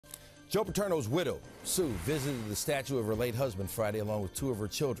Joe Paterno's widow, Sue, visited the statue of her late husband Friday along with 2 of her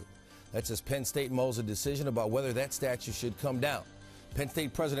children. That's as Penn State mulls a decision about whether that statue should come down. Penn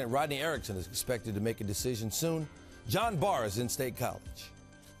State President Rodney Erickson is expected to make a decision soon. John Barr is in State College.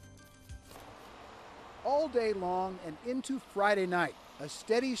 All day long and into Friday night, a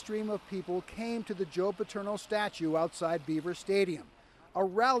steady stream of people came to the Joe Paterno statue outside Beaver Stadium, a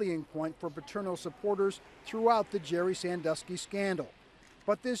rallying point for Paterno supporters throughout the Jerry Sandusky scandal.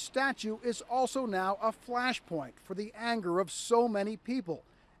 But this statue is also now a flashpoint for the anger of so many people,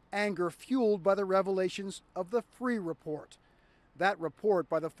 anger fueled by the revelations of the Free Report. That report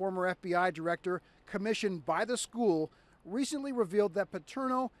by the former FBI director, commissioned by the school, recently revealed that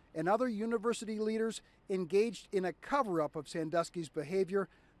Paterno and other university leaders engaged in a cover-up of Sandusky's behavior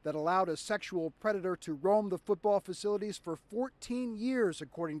that allowed a sexual predator to roam the football facilities for 14 years,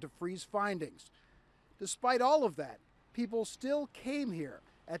 according to Free's findings. Despite all of that, people still came here.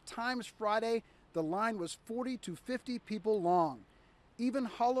 At times Friday, the line was 40 to 50 people long. Even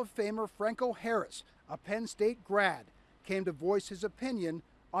Hall of Famer Franco Harris, a Penn State grad, came to voice his opinion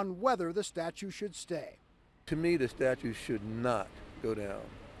on whether the statue should stay. To me, the statue should not go down,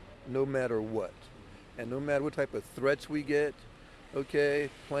 no matter what. And no matter what type of threats we get, okay,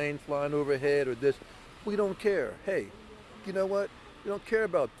 plane flying overhead or this, we don't care. Hey, you know what? We don't care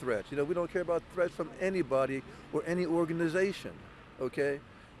about threats. We don't care about threats from anybody or any organization, okay?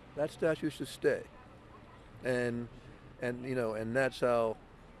 That statue should stay. And that's how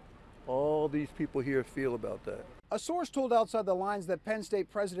all these people here feel about that. A source told Outside the Lines that Penn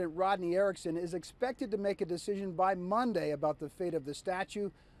State President Rodney Erickson is expected to make a decision by Monday about the fate of the statue.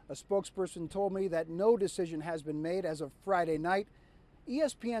 A spokesperson told me that no decision has been made as of Friday night.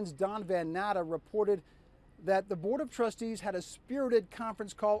 ESPN's Don Van Natta reported that the Board of Trustees had a spirited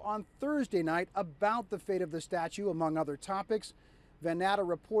conference call on Thursday night about the fate of the statue, among other topics. Van Natta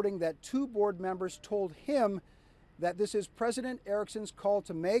reporting that 2 board members told him that this is President Erickson's call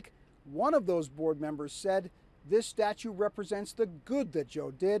to make. One of those board members said, "This statue represents the good that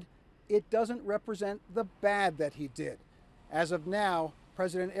Joe did. It doesn't represent the bad that he did." As of now,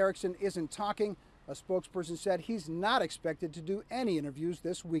 President Erickson isn't talking. A spokesperson said he's not expected to do any interviews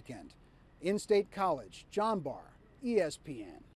this weekend. In State College, John Barr, ESPN.